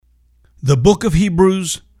The book of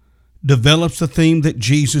Hebrews develops the theme that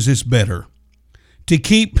Jesus is better. To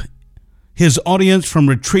keep his audience from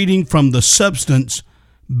retreating from the substance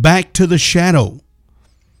back to the shadow.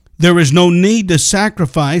 There is no need to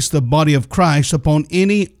sacrifice the body of Christ upon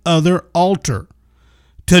any other altar.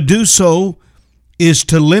 To do so is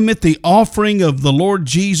to limit the offering of the Lord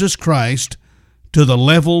Jesus Christ to the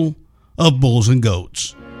level of bulls and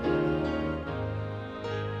goats.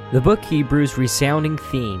 The book Hebrews' resounding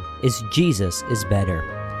theme is Jesus is better.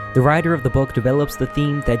 The writer of the book develops the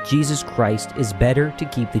theme that Jesus Christ is better to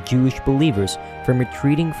keep the Jewish believers from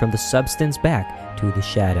retreating from the substance back to the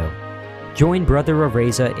shadow. Join Brother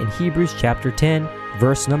Areza in Hebrews chapter 10,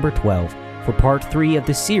 verse number 12, for part 3 of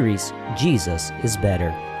the series, Jesus is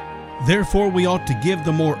Better. Therefore we ought to give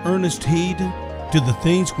the more earnest heed to the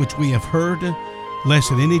things which we have heard,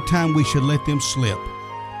 lest at any time we should let them slip.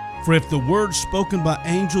 For if the word spoken by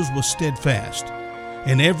angels was steadfast,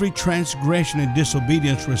 and every transgression and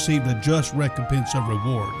disobedience received a just recompense of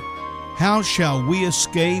reward, how shall we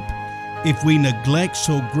escape if we neglect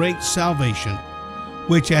so great salvation,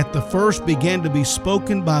 which at the first began to be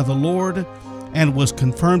spoken by the Lord, and was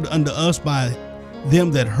confirmed unto us by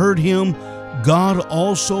them that heard him, God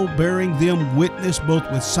also bearing them witness both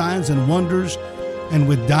with signs and wonders, and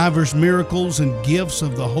with divers miracles and gifts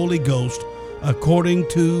of the Holy Ghost, according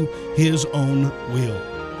to his own will.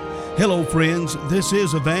 Hello friends, this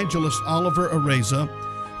is Evangelist Oliver Areza,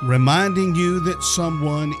 reminding you that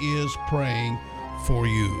someone is praying for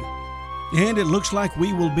you. And it looks like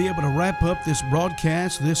we will be able to wrap up this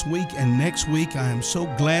broadcast this week and next week. I am so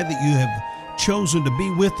glad that you have chosen to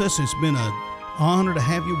be with us. It's been an honor to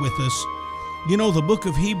have you with us. You know, the book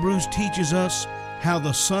of Hebrews teaches us how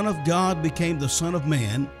the Son of God became the Son of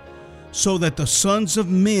Man, so that the sons of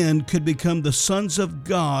men could become the sons of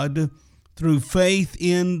God through faith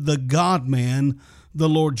in the God-man, the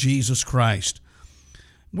Lord Jesus Christ.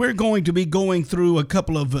 We're going to be going through a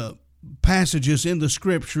couple of passages in the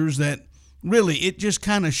Scriptures that really, it just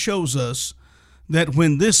kind of shows us that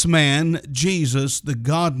when this man, Jesus, the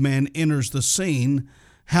God-man, enters the scene,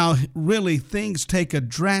 how really things take a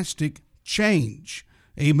drastic change.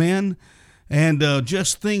 Amen? And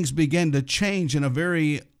just things begin to change in a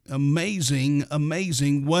very amazing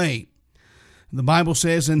way. The Bible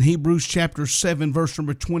says in Hebrews chapter 7, verse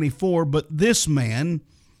number 24, but this man,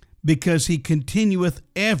 because he continueth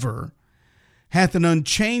ever, hath an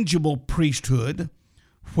unchangeable priesthood,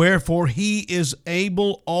 wherefore he is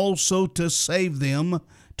able also to save them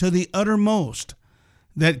to the uttermost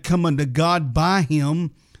that come unto God by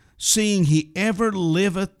him, seeing he ever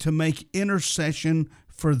liveth to make intercession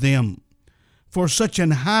for them. For such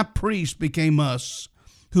an high priest became us,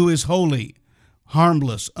 who is holy,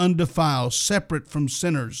 harmless, undefiled, separate from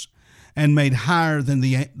sinners, and made higher than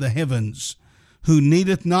the heavens, who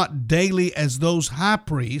needeth not daily as those high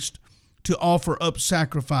priests to offer up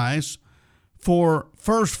sacrifice,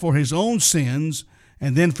 first for his own sins,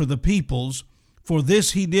 and then for the people's, for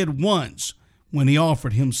this he did once when he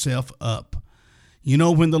offered himself up. You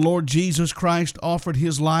know, when the Lord Jesus Christ offered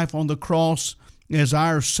his life on the cross as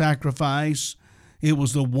our sacrifice, it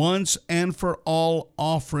was the once and for all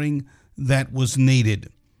offering that was needed.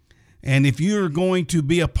 And if you're going to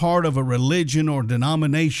be a part of a religion or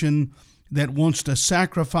denomination that wants to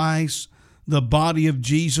sacrifice the body of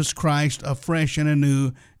Jesus Christ afresh and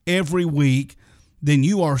anew every week, then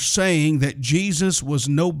you are saying that Jesus was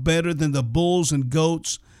no better than the bulls and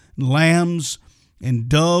goats, lambs and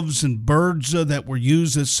doves and birds that were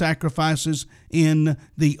used as sacrifices in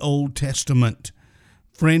the Old Testament.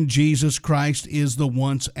 Friend, Jesus Christ is the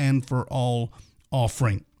once and for all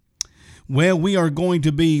offering. Well, we are going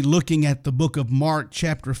to be looking at the book of Mark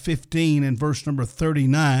chapter 15 and verse number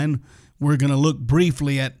 39. We're going to look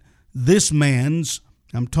briefly at this man's,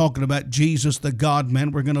 I'm talking about Jesus, the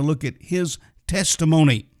God-man. We're going to look at his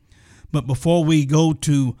testimony. But before we go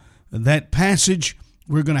to that passage,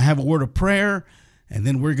 we're going to have a word of prayer, and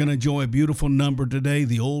then we're going to enjoy a beautiful number today,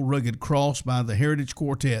 the Old Rugged Cross by the Heritage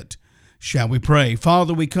Quartet. Shall we pray?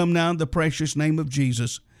 Father, we come now in the precious name of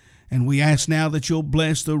Jesus, and we ask now that you'll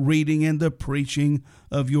bless the reading and the preaching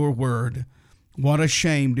of your word. What a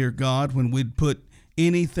shame, dear God, when we'd put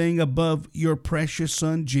anything above your precious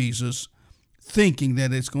Son, Jesus, thinking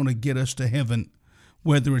that it's going to get us to heaven,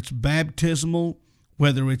 whether it's baptismal,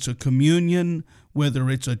 whether it's a communion,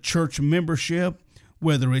 whether it's a church membership,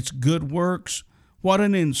 whether it's good works. What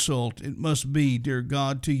an insult it must be, dear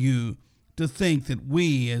God, to you to think that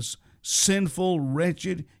we as sinful,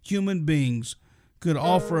 wretched human beings could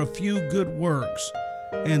offer a few good works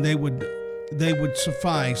and they would they would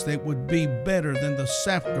suffice, they would be better than the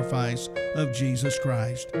sacrifice of Jesus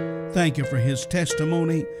Christ. Thank you for his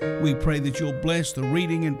testimony. We pray that you'll bless the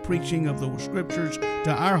reading and preaching of the scriptures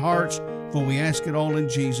to our hearts, for we ask it all in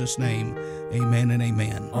Jesus' name. Amen and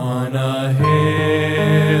amen. On a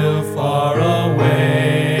hill far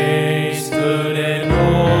away stood an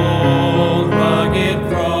old rugged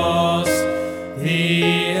cross, the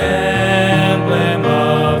emblem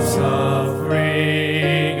of suffering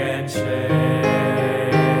and shame.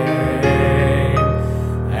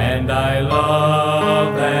 And I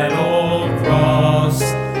love that old cross,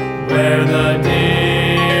 where the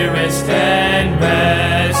dearest and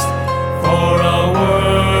best for a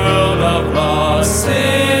world of lost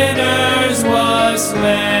sinners was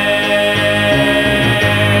slain.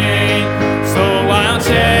 So I'll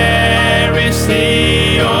cherish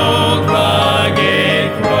the old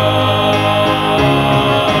rugged cross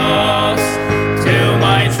till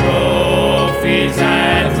my trophies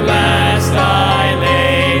at last I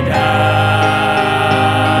lay down.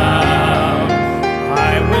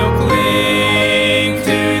 I will cling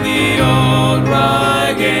to the old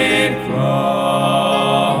rugged cross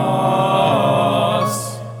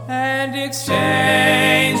and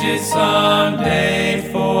exchange it someday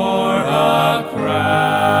for a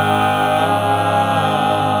crown.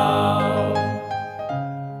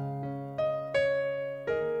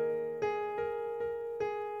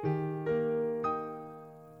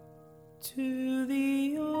 To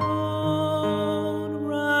the old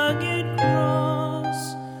rugged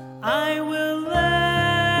cross I will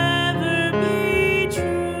ever be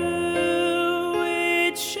true,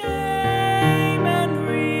 its shame and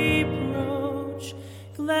reproach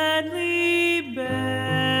gladly bear.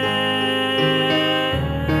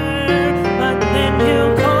 But then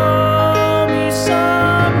he'll call me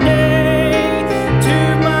someday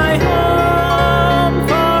to my home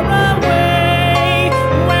far away,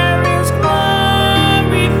 where his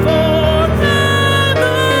glory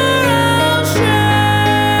forever I'll share.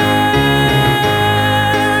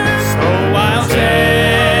 So I'll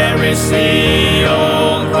cherish the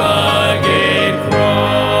old rugged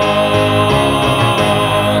cross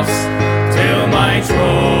till my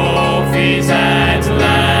trophies at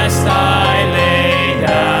last I lay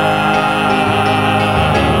down.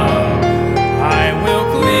 I will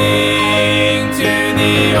cling to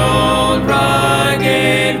the old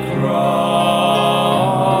rugged cross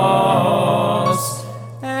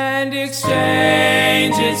and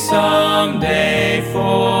exchange it someday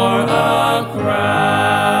for a crown.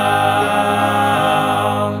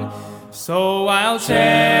 So I'll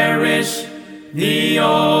cherish the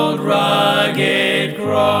old rugged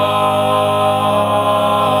cross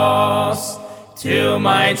till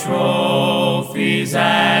my trophies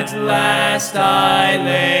at last I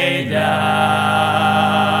lay down.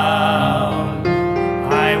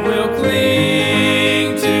 I will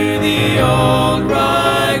cling to the old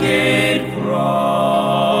rugged cross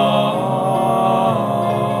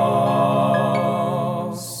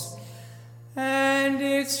and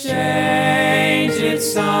exchange it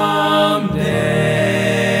someday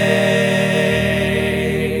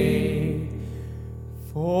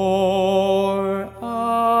for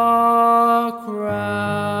a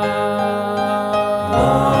crown.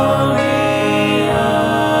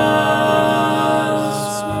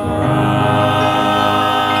 Glorious crown.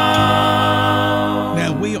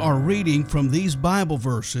 Now we are reading from these Bible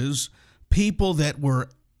verses people that were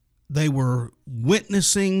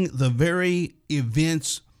witnessing the very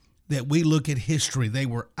events that we look at history. They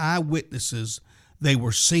were eyewitnesses. They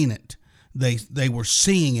were seeing it. They were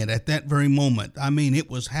seeing it at that very moment. I mean, it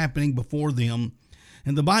was happening before them.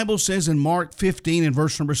 And the Bible says in Mark 15 and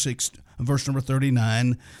verse number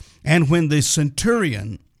 39, and when the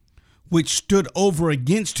centurion which stood over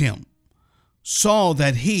against him saw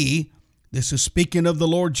that he, this is speaking of the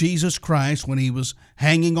Lord Jesus Christ when he was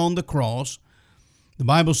hanging on the cross, the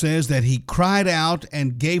Bible says that he cried out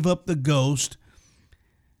and gave up the ghost.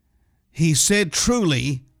 He said,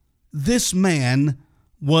 truly, this man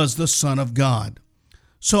was the Son of God.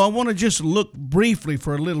 So I want to just look briefly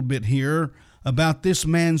for a little bit here about this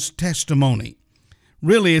man's testimony.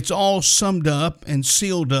 Really, it's all summed up and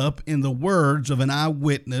sealed up in the words of an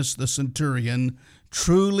eyewitness, the centurion.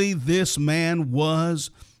 Truly, this man was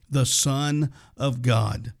the Son of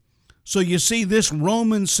God. So you see, this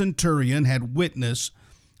Roman centurion had witnessed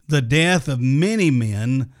the death of many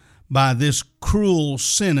men by this cruel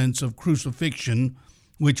sentence of crucifixion,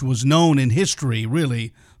 which was known in history.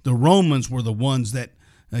 Really, the Romans were the ones that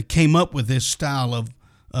came up with this style of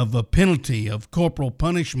a penalty, of corporal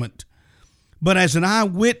punishment. But as an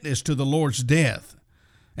eyewitness to the Lord's death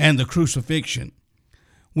and the crucifixion,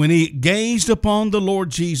 when he gazed upon the Lord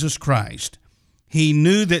Jesus Christ, he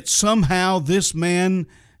knew that somehow this man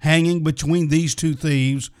hanging between these two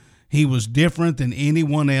thieves, he was different than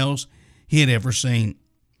anyone else he had ever seen.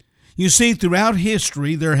 You see, throughout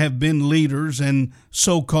history, there have been leaders and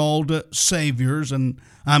so-called saviors, and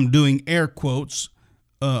I'm doing air quotes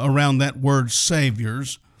around that word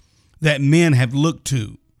saviors, that men have looked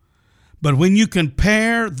to. But when you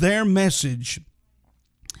compare their message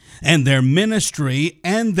and their ministry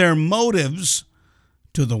and their motives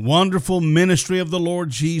to the wonderful ministry of the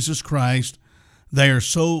Lord Jesus Christ, they are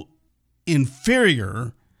so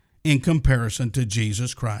inferior in comparison to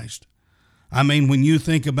Jesus Christ. I mean, when you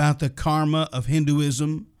think about the Karma of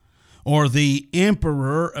Hinduism, or the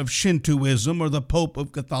Emperor of Shintoism, or the Pope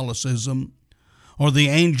of Catholicism, or the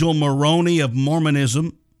Angel Moroni of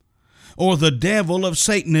Mormonism, or the devil of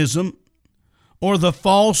Satanism, or the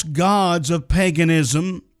false gods of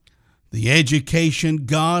paganism, the education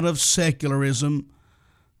god of secularism,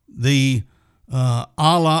 the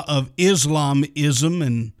Allah of Islamism,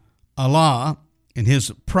 and Allah and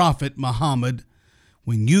his prophet Muhammad,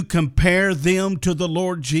 when you compare them to the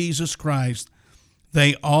Lord Jesus Christ,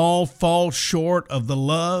 they all fall short of the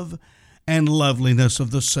love and loveliness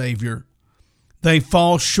of the Savior. They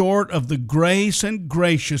fall short of the grace and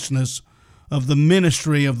graciousness of the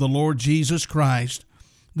ministry of the Lord Jesus Christ.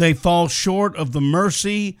 They fall short of the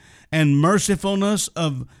mercy and mercifulness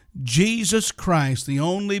of Jesus Christ, the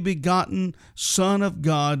only begotten Son of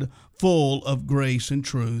God, full of grace and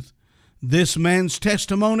truth. This man's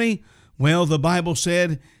testimony, well, the Bible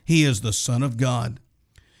said he is the Son of God.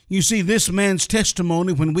 You see, this man's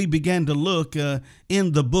testimony, when we began to look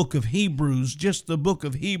in the book of Hebrews, just the book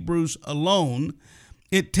of Hebrews alone,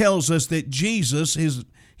 it tells us that Jesus,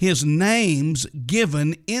 his name's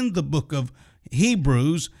given in the book of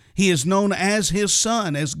Hebrews, he is known as his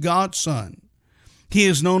Son, as God's Son. He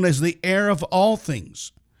is known as the heir of all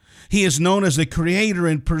things. He is known as the creator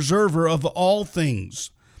and preserver of all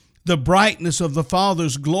things, the brightness of the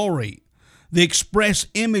Father's glory, the express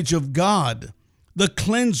image of God, the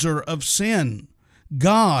cleanser of sin,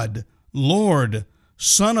 God, Lord,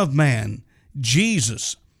 Son of Man,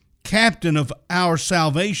 Jesus, captain of our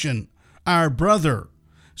salvation, our brother,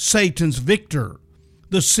 Satan's victor,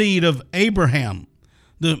 the seed of Abraham,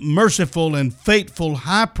 the merciful and faithful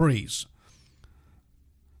high priest,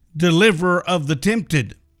 deliverer of the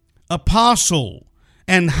tempted, apostle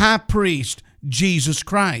and high priest, Jesus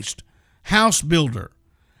Christ, house builder,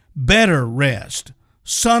 better rest,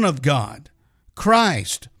 Son of God,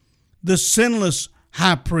 Christ, the sinless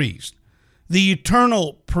high priest, the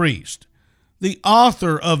eternal priest, the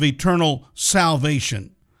author of eternal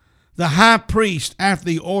salvation, the high priest after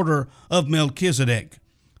the order of Melchizedek,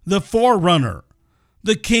 the forerunner,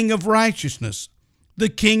 the king of righteousness, the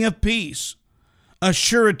king of peace, a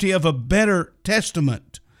surety of a better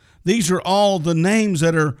testament. These are all the names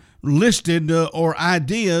that are listed or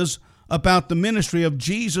ideas about the ministry of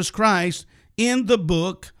Jesus Christ in the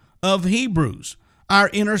book of Hebrews. Our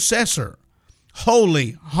intercessor,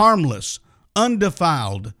 holy, harmless,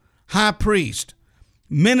 undefiled, high priest,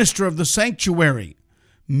 minister of the sanctuary,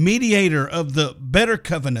 mediator of the better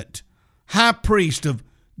covenant, high priest of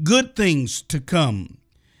good things to come,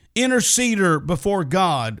 interceder before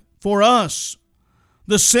God for us,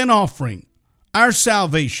 the sin offering, our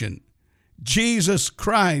salvation, Jesus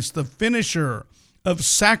Christ, the finisher of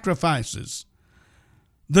sacrifices,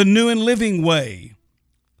 the new and living way,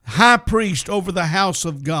 high priest over the house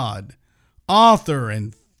of God, author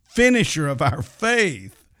and finisher of our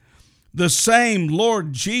faith, the same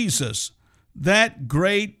Lord Jesus, that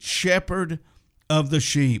great shepherd of the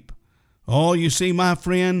sheep. Oh, you see, my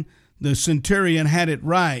friend, the centurion had it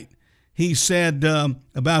right. He said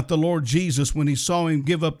about the Lord Jesus when he saw him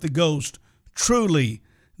give up the ghost, truly,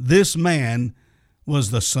 this man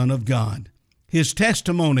was the Son of God. His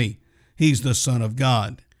testimony, he's the Son of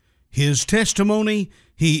God. His testimony,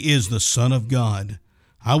 he is the Son of God.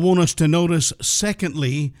 I want us to notice,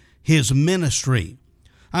 secondly, his ministry.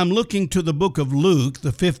 I'm looking to the book of Luke,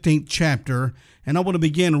 the 15th chapter, and I want to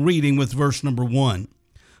begin reading with verse number 1.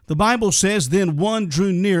 The Bible says, "Then one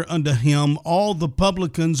drew near unto him, all the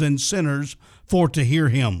publicans and sinners, for to hear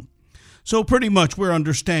him." So pretty much we're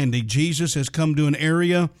understanding Jesus has come to an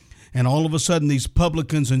area, and all of a sudden these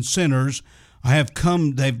publicans and sinners have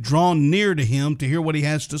come, they've drawn near to him to hear what he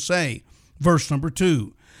has to say. Verse number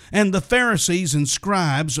 2, "And the Pharisees and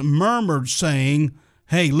scribes murmured, saying,"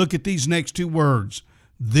 hey, look at these next two words,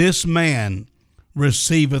 "This man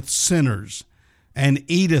receiveth sinners and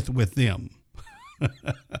eateth with them."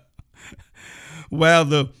 Well,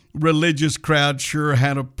 the religious crowd sure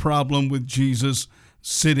had a problem with Jesus.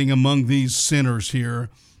 sitting among these sinners here.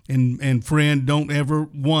 And friend, don't ever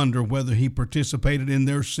wonder whether he participated in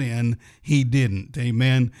their sin. He didn't.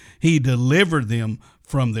 Amen. He delivered them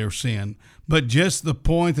from their sin. But just the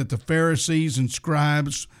point that the Pharisees and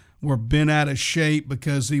scribes were bent out of shape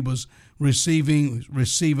because he was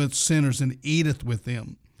receiveth sinners and eateth with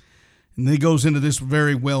them. And then he goes into this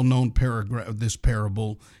very well-known paragraph, this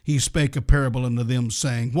parable. He spake a parable unto them,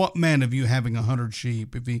 saying, What man of you having 100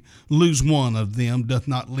 sheep, if he lose one of them, doth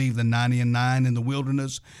not leave the 99 in the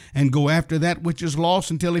wilderness, and go after that which is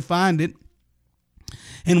lost until he find it?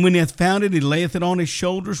 And when he hath found it, he layeth it on his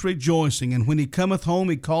shoulders, rejoicing. And when he cometh home,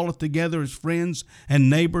 he calleth together his friends and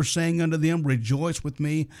neighbors, saying unto them, Rejoice with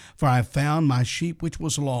me, for I have found my sheep which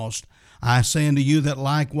was lost. I say unto you that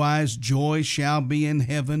likewise joy shall be in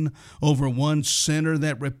heaven over one sinner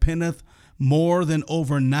that repenteth, more than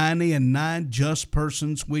over 99 just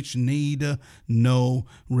persons which need no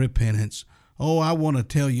repentance. Oh, I want to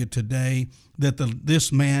tell you today that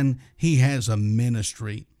this man, he has a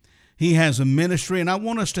ministry. He has a ministry, and I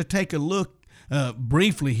want us to take a look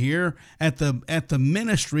briefly here at the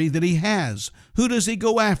ministry that he has. Who does he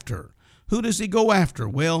go after? Who does he go after?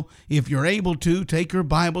 Well, if you're able to, take your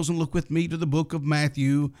Bibles and look with me to the book of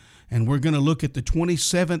Matthew, and we're going to look at the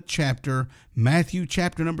 27th chapter, Matthew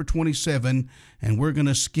chapter number 27, and we're going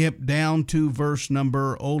to skip down to verse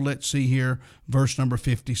number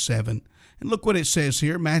 57. And look what it says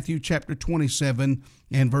here, Matthew chapter 27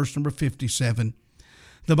 and verse number 57.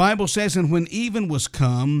 The Bible says, And when even was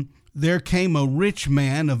come, there came a rich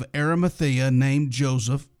man of Arimathea named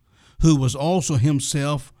Joseph, who was also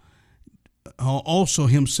himself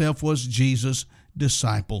was Jesus'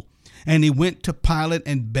 disciple. And he went to Pilate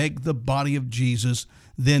and begged the body of Jesus.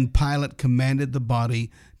 Then Pilate commanded the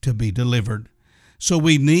body to be delivered. So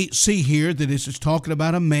we see here that this is talking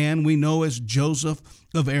about a man we know as Joseph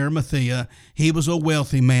of Arimathea. He was a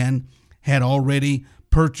wealthy man, had already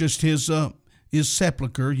purchased his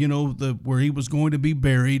sepulcher, where he was going to be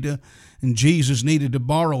buried. And Jesus needed to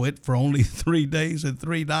borrow it for only 3 days and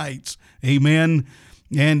 3 nights. Amen.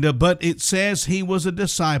 And but it says he was a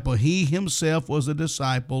disciple. He himself was a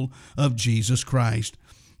disciple of Jesus Christ.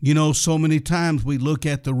 So many times we look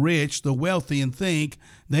at the rich, the wealthy, and think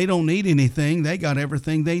they don't need anything. They got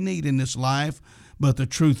everything they need in this life. But the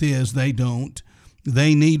truth is they don't.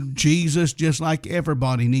 They need Jesus just like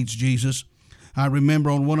everybody needs Jesus. I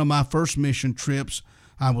remember on one of my first mission trips,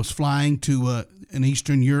 I was flying to an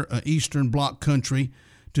Eastern Bloc country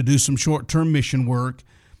to do some short-term mission work.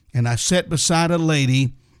 And I sat beside a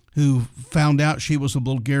lady who found out she was a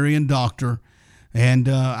Bulgarian doctor. And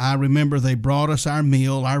I remember they brought us our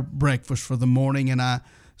meal, our breakfast for the morning, and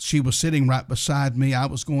she was sitting right beside me. I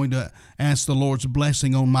was going to ask the Lord's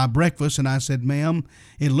blessing on my breakfast, and I said, Ma'am,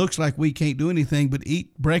 it looks like we can't do anything but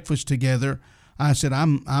eat breakfast together. I said,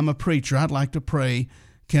 I'm a preacher. I'd like to pray.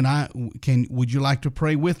 Would you like to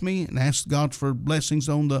pray with me and ask God for blessings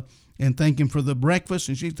and thank Him for the breakfast?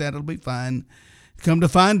 And she said, that'll be fine. Come to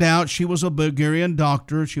find out, she was a Bulgarian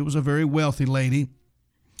doctor. She was a very wealthy lady,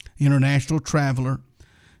 international traveler.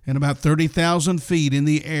 And about 30,000 feet in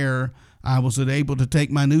the air, I was able to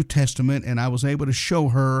take my New Testament, and I was able to show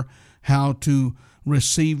her how to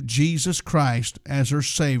receive Jesus Christ as her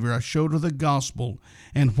Savior. I showed her the gospel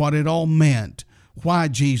and what it all meant, why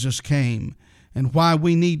Jesus came, and why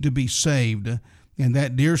we need to be saved. And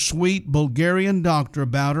that dear, sweet Bulgarian doctor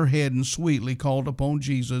bowed her head and sweetly called upon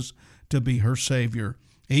Jesus to be her Savior.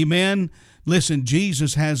 Amen. Listen,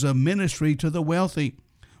 Jesus has a ministry to the wealthy.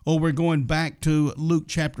 Oh, we're going back to Luke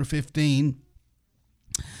chapter 15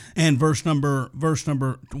 and verse number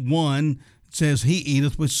 1. It says, He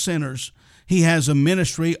eateth with sinners. He has a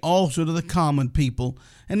ministry also to the common people.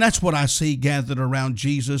 And that's what I see gathered around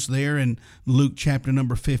Jesus there in Luke chapter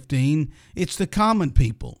number 15. It's the common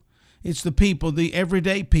people. It's the people, the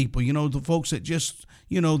everyday people, the folks that just,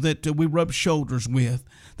 that we rub shoulders with,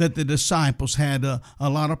 that the disciples had a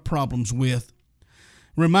lot of problems with.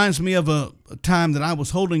 Reminds me of a time that I was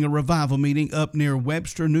holding a revival meeting up near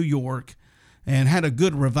Webster, New York, and had a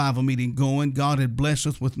good revival meeting going. God had blessed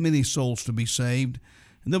us with many souls to be saved.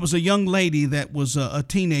 And there was a young lady that was a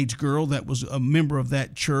teenage girl that was a member of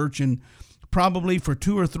that church, and probably for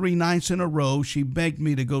 2 or 3 nights in a row, she begged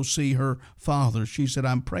me to go see her father. She said,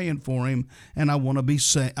 I'm praying for him, and I want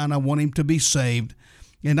him to be saved.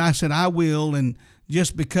 And I said, I will. And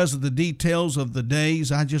just because of the details of the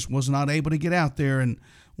days, I just was not able to get out there. And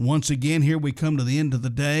once again, here we come to the end of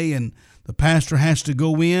the day, and the pastor has to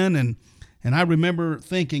go in. And I remember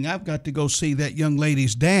thinking, I've got to go see that young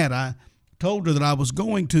lady's dad. I told her that I was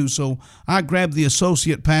going to, so I grabbed the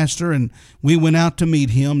associate pastor and we went out to meet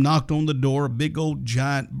him, knocked on the door. A big old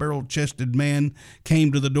giant barrel-chested man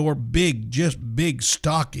came to the door, big, just big,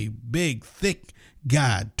 stocky, big, thick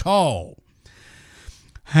guy, tall.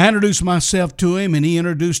 I introduced myself to him and he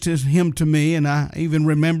introduced him to me, and I even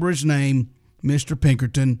remember his name, Mr.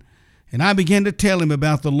 Pinkerton. And I began to tell him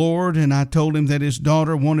about the Lord, and I told him that his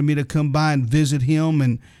daughter wanted me to come by and visit him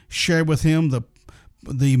and share with him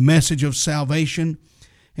the message of salvation.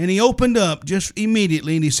 And he opened up just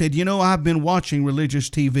immediately and he said, I've been watching religious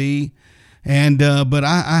TV, but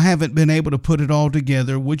I haven't been able to put it all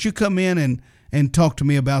together. Would you come in and talk to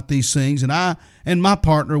me about these things? And I and my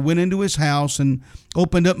partner went into his house and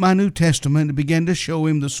opened up my New Testament and began to show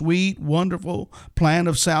him the sweet, wonderful plan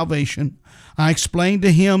of salvation. I explained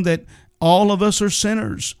to him that all of us are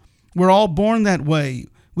sinners. We're all born that way.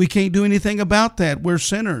 We can't do anything about that. We're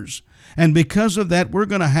sinners. And because of that, we're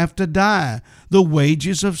going to have to die. The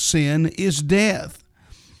wages of sin is death.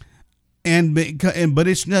 But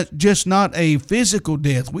it's not a physical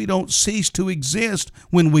death. We don't cease to exist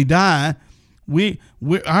when we die.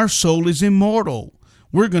 Our soul is immortal.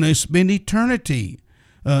 We're going to spend eternity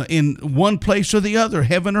in one place or the other,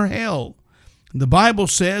 heaven or hell. The Bible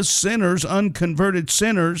says sinners, unconverted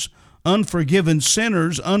sinners, unforgiven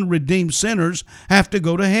sinners, unredeemed sinners have to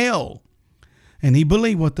go to hell. And he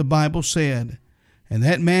believed what the Bible said. And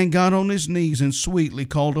that man got on his knees and sweetly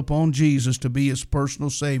called upon Jesus to be his personal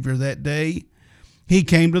Savior that day. He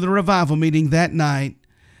came to the revival meeting that night,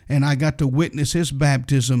 and I got to witness his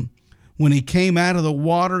baptism. When he came out of the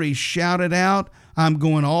water, he shouted out, "I'm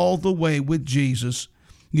going all the way with Jesus."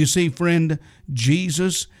 You see, friend,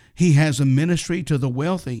 Jesus, he has a ministry to the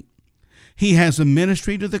wealthy. He has a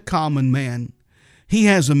ministry to the common man. He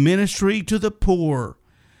has a ministry to the poor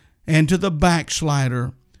and to the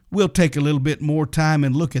backslider. We'll take a little bit more time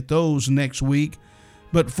and look at those next week.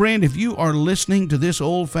 But friend, if you are listening to this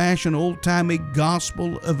old-fashioned, old-timey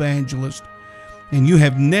gospel evangelist, and you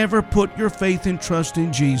have never put your faith and trust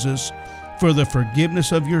in Jesus for the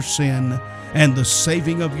forgiveness of your sin and the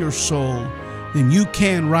saving of your soul, then you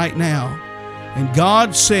can right now. And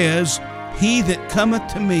God says, "He that cometh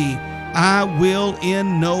to me, I will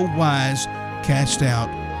in no wise cast out."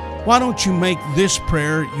 Why don't you make this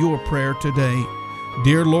prayer your prayer today?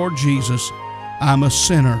 Dear Lord Jesus, I'm a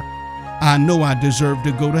sinner. I know I deserve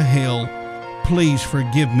to go to hell. Please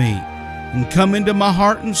forgive me and come into my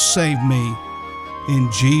heart and save me.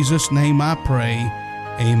 In Jesus' name I pray.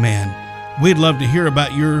 Amen. We'd love to hear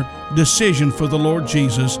about your decision for the Lord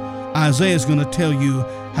Jesus. Isaiah's going to tell you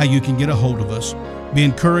how you can get a hold of us. Be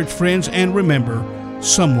encouraged, friends, and remember,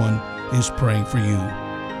 someone is praying for you.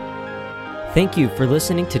 Thank you for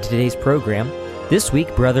listening to today's program. This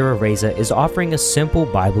week, Brother Areza is offering a simple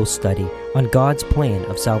Bible study on God's plan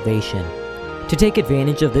of salvation. To take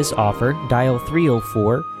advantage of this offer, dial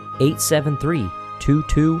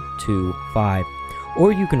 304-873-2225,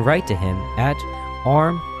 or you can write to him at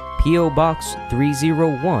ARM P.O. Box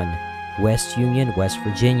 301, West Union, West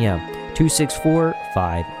Virginia,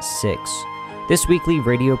 26456. This weekly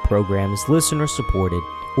radio program is listener-supported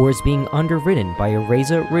or is being underwritten by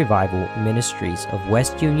Areza Revival Ministries of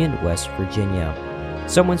West Union, West Virginia.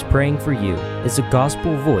 Someone's Praying for You is a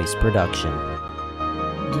Gospel Voice production.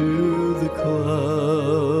 Do the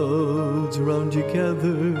clouds round you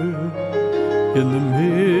gather in the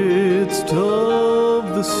midst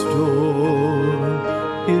of the storm?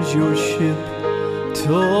 Is your ship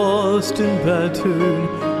tossed and battered?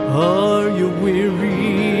 Are you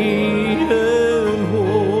weary and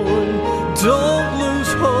worn? Don't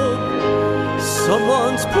lose hope,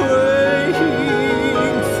 someone's praying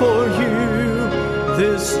for you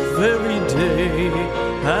this very day,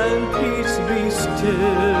 and peace be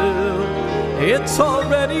still, it's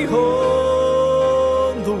already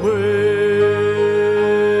on the way.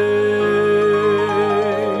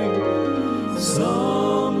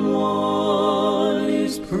 Someone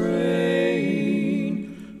is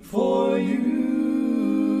praying for you.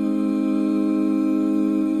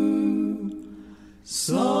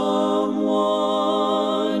 Someone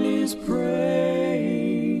is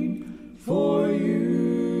praying for you.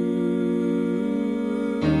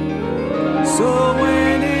 So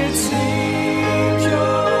when it seems you're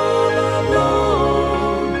all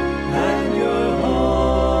alone and your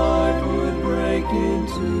heart would break in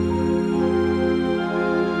two,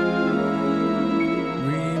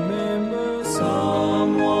 remember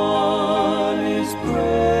someone is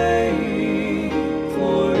praying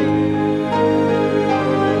for you.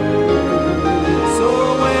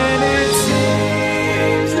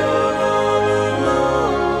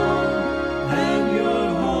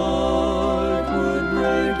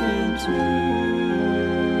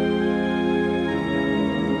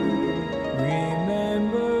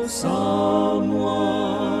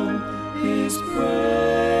 presence.